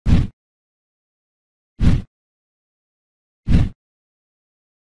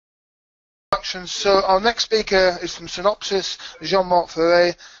So our next speaker is from Synopsys, Jean-Marc,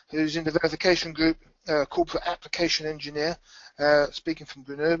 who's in the verification group, corporate application engineer, speaking from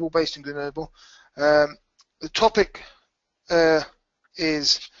Grenoble, based in Grenoble. The topic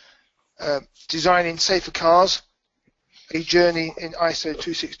is designing safer cars, a journey in ISO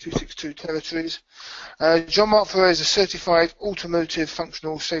 26262 territories. Jean-Marc is a certified automotive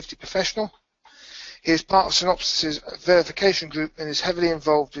functional safety professional. He is part of Synopsys' verification group and is heavily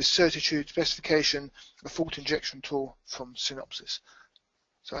involved with Certitude specification, a fault injection tool from Synopsys.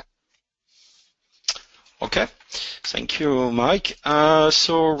 So. Okay, thank you, Mike.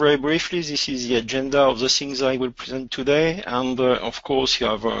 So very briefly, this is the agenda of the things I will present today, and of course you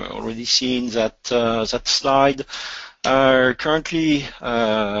have already seen that that slide. Currently,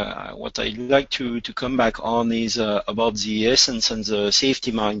 what I'd like to come back on is about the essence and the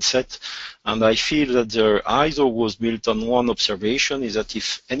safety mindset. And I feel that the ISO was built on one observation, is that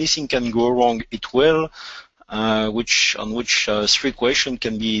if anything can go wrong, it will, on which three questions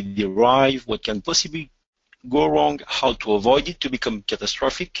can be derived: what can possibly go wrong, how to avoid it to become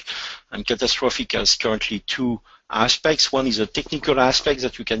catastrophic. And catastrophic has currently two aspects. One is a technical aspect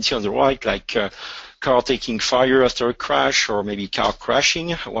that you can see on the right, like car taking fire after a crash, or maybe car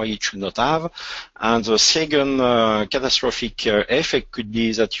crashing, why it should not have. And the second catastrophic effect could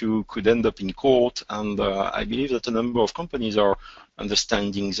be that you could end up in court, and I believe that a number of companies are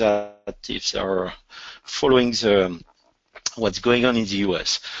understanding that if they are following what's going on in the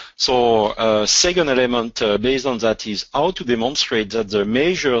US. So second element based on that is how to demonstrate that the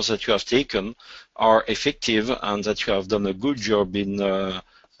measures that you have taken are effective and that you have done a good job in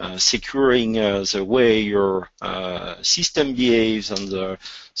securing the way your system behaves and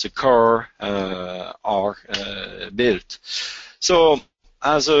the car are built. So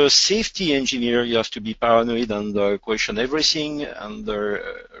as a safety engineer, you have to be paranoid and question everything. And the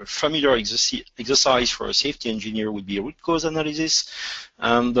familiar exercise for a safety engineer would be root cause analysis.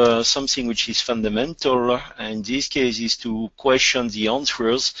 And something which is fundamental in this case is to question the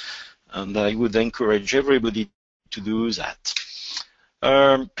answers. And I would encourage everybody to do that.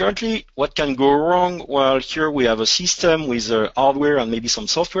 Currently, what can go wrong? Well, here we have a system with hardware and maybe some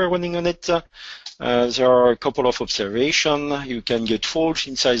software running on it. There are a couple of observations. You can get faults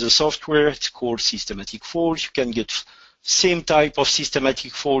inside the software. It's called systematic faults. You can get same type of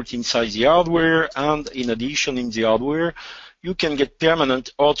systematic fault inside the hardware, and in addition, in the hardware, you can get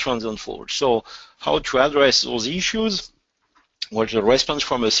permanent or transient faults. So, how to address those issues? Well, the response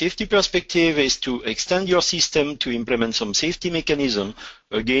from a safety perspective is to extend your system to implement some safety mechanism.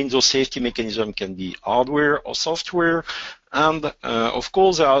 Again, those safety mechanisms can be hardware or software. And of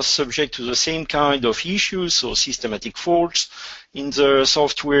course, they are subject to the same kind of issues, so systematic faults in the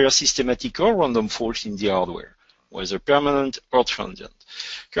software, systematic or random faults in the hardware, whether permanent or transient.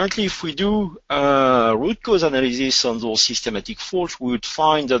 Currently, if we do root cause analysis on those systematic faults, we would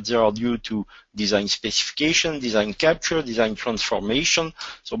find that they are due to design specification, design capture, design transformation.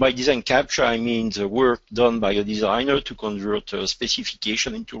 So by design capture, I mean the work done by a designer to convert a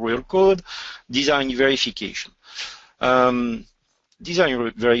specification into real code. Design verification.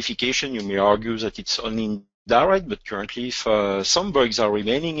 Design verification, you may argue that it's only indirect, but currently if some bugs are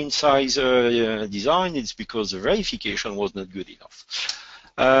remaining inside the design, it's because the verification was not good enough.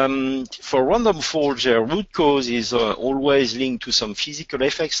 For random faults, their root cause is always linked to some physical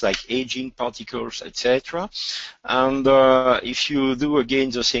effects like aging, particles, etc. And if you do again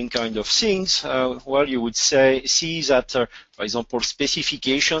the same kind of things, well, you would see that, for example,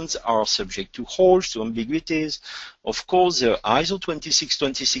 specifications are subject to holes, to ambiguities. Of course, the ISO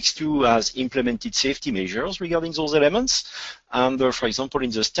 26262 has implemented safety measures regarding those elements. And for example, in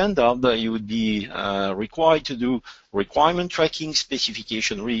the standard, you would be required to do requirement tracking,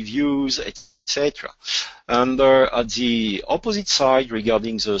 specification reviews, etc. And at the opposite side,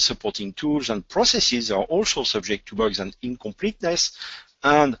 regarding the supporting tools and processes, are also subject to bugs and incompleteness.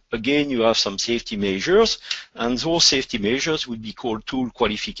 And again, you have some safety measures, and those safety measures would be called tool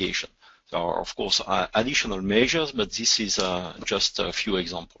qualification. There are, of course, additional measures, but this is just a few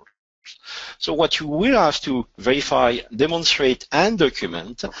examples. So what you will have to verify, demonstrate, and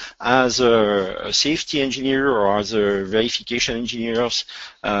document as a safety engineer or as a verification engineers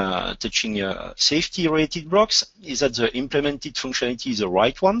touching safety-related blocks is that the implemented functionality is the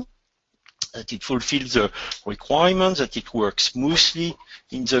right one, that it fulfills the requirements, that it works smoothly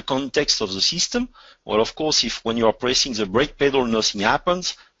in the context of the system. Well, of course, if when you are pressing the brake pedal, nothing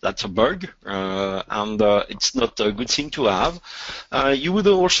happens, that's a bug, and it's not a good thing to have. You would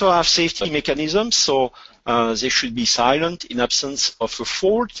also have safety mechanisms, so they should be silent in absence of a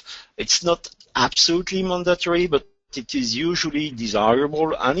fault. It's not absolutely mandatory, but it is usually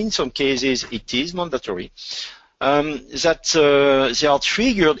desirable, and in some cases it is mandatory, that they are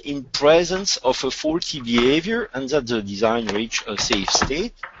triggered in presence of a faulty behavior and that the design reach a safe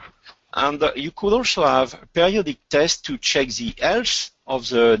state. And you could also have periodic tests to check the health of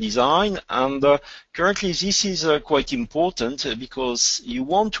the design, and currently this is quite important because you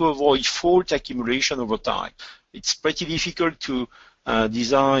want to avoid fault accumulation over time. It's pretty difficult to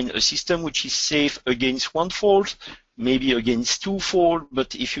design a system which is safe against one fault, maybe against two faults,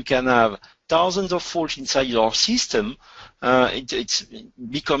 but if you can have thousands of faults inside your system, it's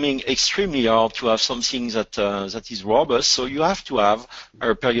becoming extremely hard to have something that is robust, so you have to have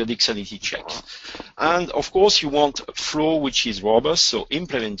periodic sanity checks. And of course you want a flow which is robust, so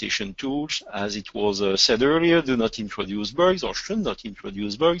implementation tools, as it was said earlier, do not introduce bugs or should not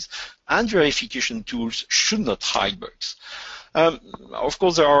introduce bugs, and verification tools should not hide bugs. Of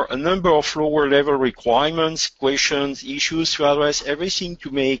course, there are a number of lower level requirements, questions, issues to address, everything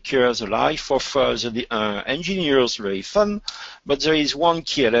to make the life of the engineers very fun. But there is one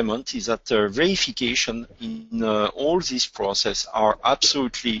key element, is that verification in all this process are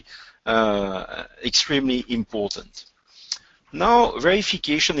absolutely extremely important. Now,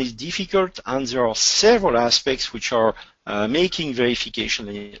 verification is difficult, and there are several aspects which are making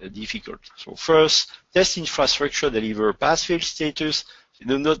verification difficult. So first, test infrastructure deliver pass-fail status. They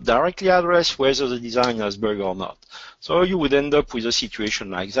do not directly address whether the design has bug or not. So you would end up with a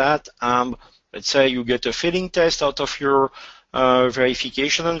situation like that, and let's say you get a failing test out of your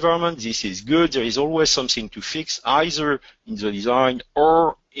verification environment. This is good. There is always something to fix, either in the design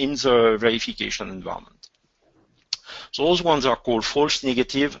or in the verification environment. So those ones are called false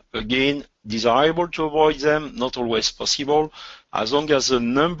negative. Again, desirable to avoid them, not always possible. As long as the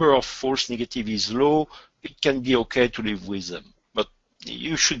number of false negative is low, it can be okay to live with them, but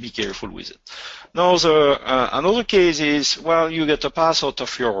you should be careful with it. Now, another case is, well, you get a pass out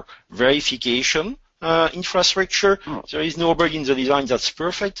of your verification infrastructure. There is no bug in the design that's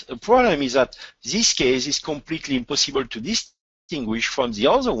perfect. The problem is that this case is completely impossible to distinguish from the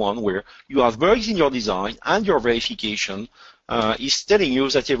other one where you have bugs in your design and your verification is telling you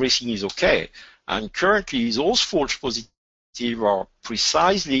that everything is okay. And currently, those false positives are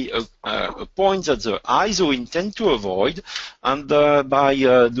precisely a point that the ISO intend to avoid, and by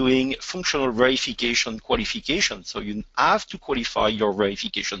doing functional verification qualification. So you have to qualify your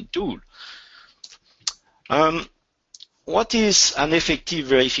verification tool. What is an effective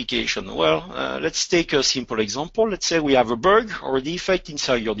verification? Well, let's take a simple example. Let's say we have a bug or a defect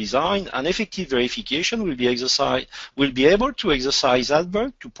inside your design. An effective verification will be able to exercise that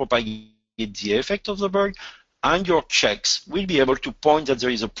bug to propagate the effect of the bug, and your checks will be able to point that there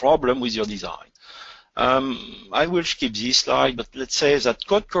is a problem with your design. I will skip this slide, but let's say that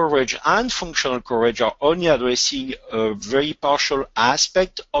code coverage and functional coverage are only addressing a very partial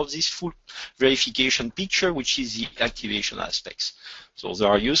aspect of this full verification picture, which is the activation aspects. So there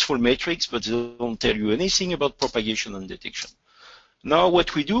are useful metrics, but they don't tell you anything about propagation and detection. Now,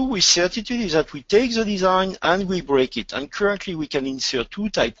 what we do with Certitude is that we take the design and we break it. And currently, we can insert two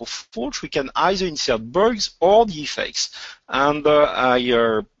types of faults. We can either insert bugs or defects. And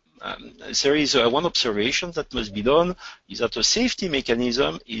there is one observation that must be done, is that a safety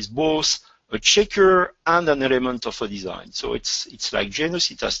mechanism is both a checker and an element of a design. So it's like Janus,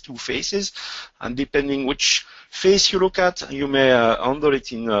 it has two faces, and depending which face you look at, you may handle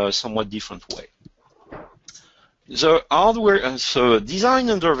it in a somewhat different way. The hardware, so design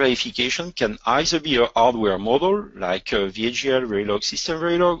under verification can either be a hardware model, like VHDL, Verilog, System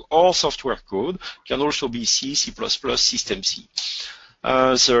Verilog, or software code. It can also be C, C++, System C.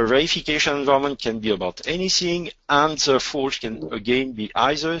 The verification environment can be about anything, and the faults can again be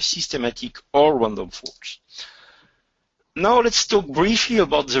either systematic or random faults. Now let's talk briefly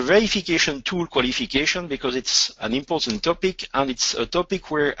about the verification tool qualification, because it's an important topic, and it's a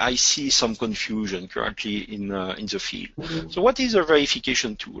topic where I see some confusion currently in the field. So what is a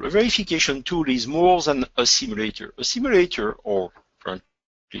verification tool? A verification tool is more than a simulator. A simulator, or currently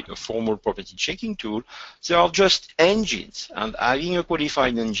a formal property checking tool, they are just engines, and having a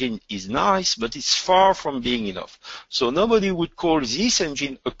qualified engine is nice, but it's far from being enough. So nobody would call this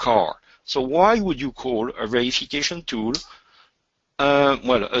engine a car. So why would you call a verification tool,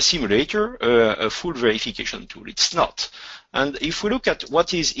 well, a simulator, a full verification tool? It's not. And if we look at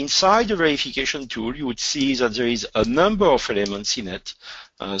what is inside the verification tool, you would see that there is a number of elements in it.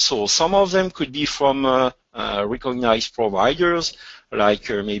 So some of them could be from recognized providers, like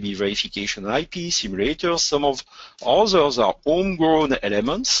maybe verification IP, simulators. Some of others are homegrown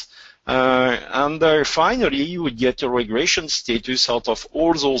elements. And finally, you would get a regression status out of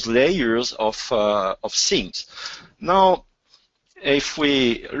all those layers of things. Now, if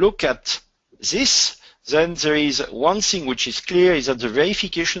we look at this, then there is one thing which is clear, is that the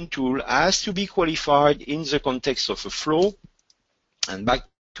verification tool has to be qualified in the context of a flow. And back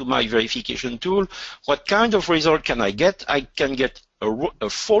to my verification tool, what kind of result can I get? I can get a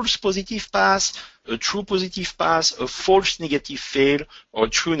false positive pass, a true positive pass, a false negative fail, or a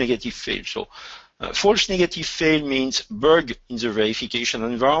true negative fail. So false negative fail means bug in the verification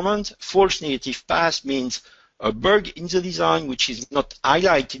environment. False negative pass means a bug in the design which is not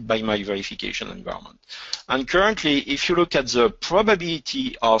highlighted by my verification environment. And currently, if you look at the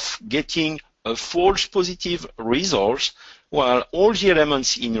probability of getting a false positive result, well, all the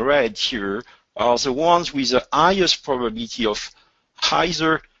elements in red here are the ones with the highest probability of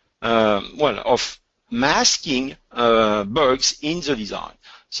either, of masking bugs in the design.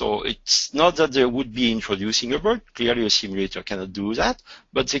 So it's not that they would be introducing a bug. Clearly, a simulator cannot do that,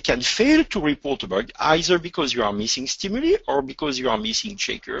 but they can fail to report a bug either because you are missing stimuli or because you are missing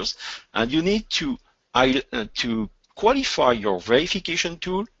checkers, and you need to qualify your verification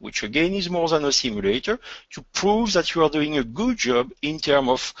tool, which again is more than a simulator, to prove that you are doing a good job in terms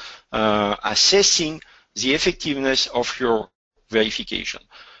of assessing the effectiveness of your verification.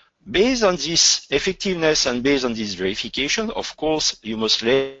 Based on this effectiveness and based on this verification, of course, you must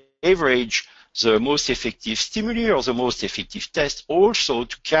leverage the most effective stimuli or the most effective test also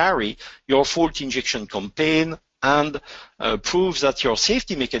to carry your fault injection campaign and prove that your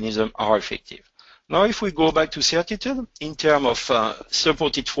safety mechanisms are effective. Now, if we go back to Certitude, in terms of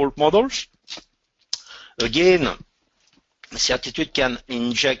supported fault models, again, Certitude can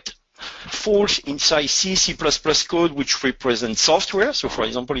inject faults inside C++ code which represents software. So, for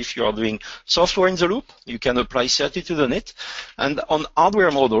example, if you are doing software in the loop, you can apply Certitude on it. And on hardware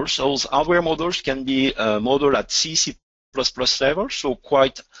models, those hardware models can be modeled at C++ level, so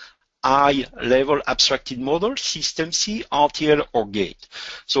quite high-level abstracted model, System C, RTL, or Gate.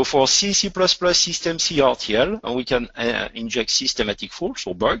 So for C++, System C, RTL, we can inject systematic faults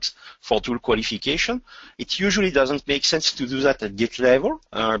or bugs for tool qualification. It usually doesn't make sense to do that at Gate level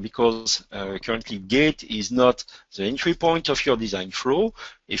because currently Gate is not the entry point of your design flow.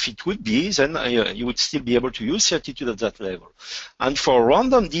 If it would be, then you would still be able to use Certitude at that level. And for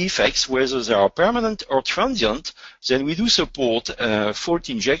random defects, whether they are permanent or transient, then we do support fault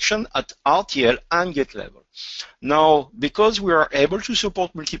injection at RTL and Gate level. Now, because we are able to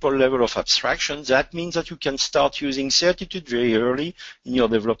support multiple levels of abstraction, that means that you can start using Certitude very early in your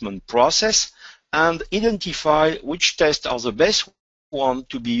development process and identify which tests are the best one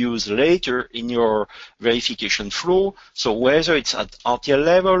to be used later in your verification flow, so whether it's at RTL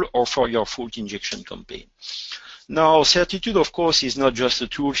level or for your fault injection campaign. Now, Certitude, of course, is not just a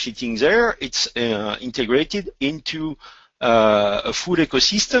tool sitting there. It's integrated into a full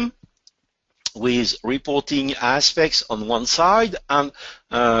ecosystem with reporting aspects on one side and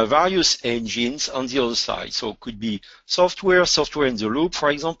various engines on the other side. So it could be software in the loop,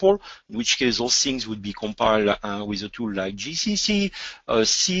 for example, in which case those things would be compiled with a tool like GCC,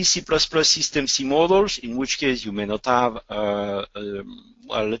 C++ System C models, in which case you may not have, well,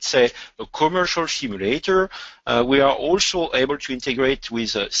 let's say, a commercial simulator. We are also able to integrate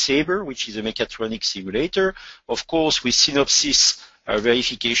with Sabre, which is a mechatronic simulator. Of course, with Synopsys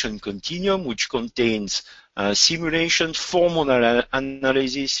verification continuum, which contains simulation, formal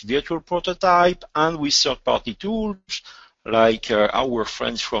analysis, virtual prototype, and with third-party tools like our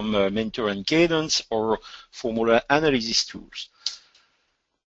friends from Mentor and Cadence or formula analysis tools.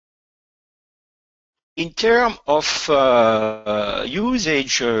 In terms of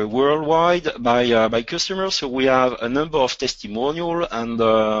usage worldwide by customers, so we have a number of testimonials, and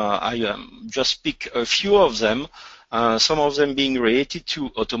I just pick a few of them. Some of them being related to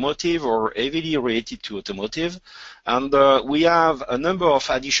automotive or heavily related to automotive. And we have a number of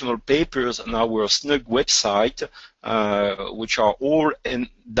additional papers on our SNUG website, which are all in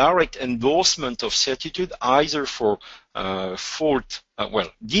direct endorsement of Certitude, either for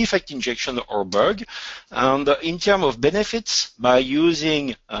defect injection or bug. And in terms of benefits, by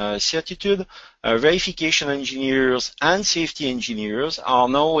using Certitude, verification engineers and safety engineers are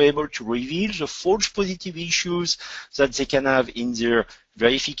now able to reveal the false positive issues that they can have in their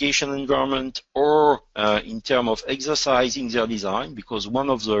verification environment or in terms of exercising their design, because one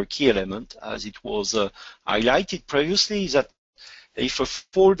of the key elements, as it was highlighted previously, is that if a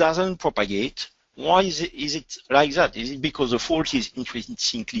fault doesn't propagate, why is it like that? Is it because the fault is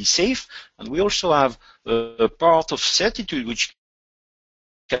intrinsically safe? And we also have a part of Certitude which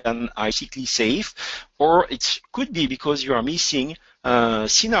can basically safe, or it could be because you are missing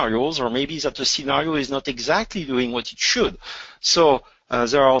scenarios, or maybe that the scenario is not exactly doing what it should. So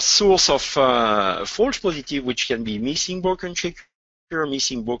There are source of false positive, which can be missing broken checker,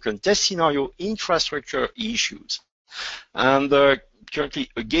 missing broken test scenario, infrastructure issues. And currently,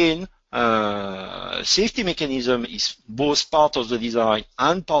 again, safety mechanism is both part of the design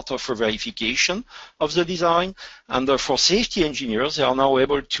and part of a verification of the design. And for safety engineers, they are now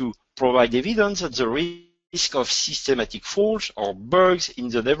able to provide evidence that the risk of systematic faults or bugs in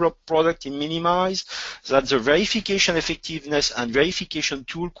the developed product is minimized, that the verification effectiveness and verification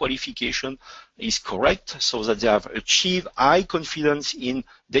tool qualification is correct, so that they have achieved high confidence in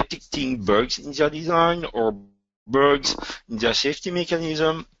detecting bugs in their design or bugs in their safety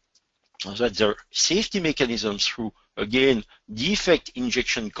mechanism, that their safety mechanisms through, again, defect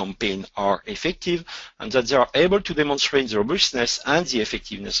injection campaign are effective, and that they are able to demonstrate the robustness and the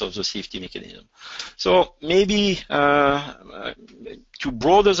effectiveness of the safety mechanism. So maybe to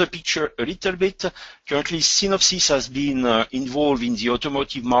broaden the picture a little bit, currently Synopsys has been involved in the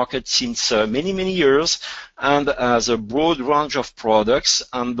automotive market since many, many years, and has a broad range of products,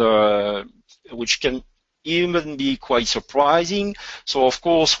 and which can even be quite surprising. So of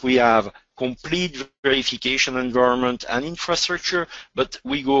course we have complete verification environment and infrastructure, but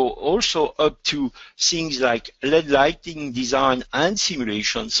we go also up to things like LED lighting design and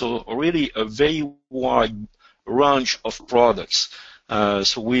simulation, so really a very wide range of products.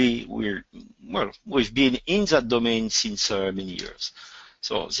 So we've been in that domain since many years.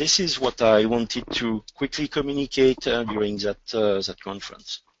 So this is what I wanted to quickly communicate during that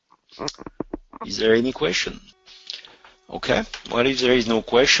conference. Is there any question? Okay. Well, if there is no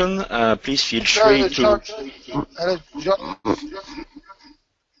question, please feel free to. Hello, Jean.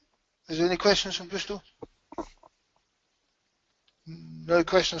 Is there any questions from Bristol? No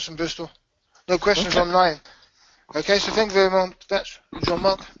questions from Bristol. No questions online. Okay, so thank you very much. That's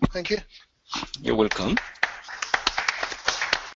Jean-Marc. Thank you. You're welcome.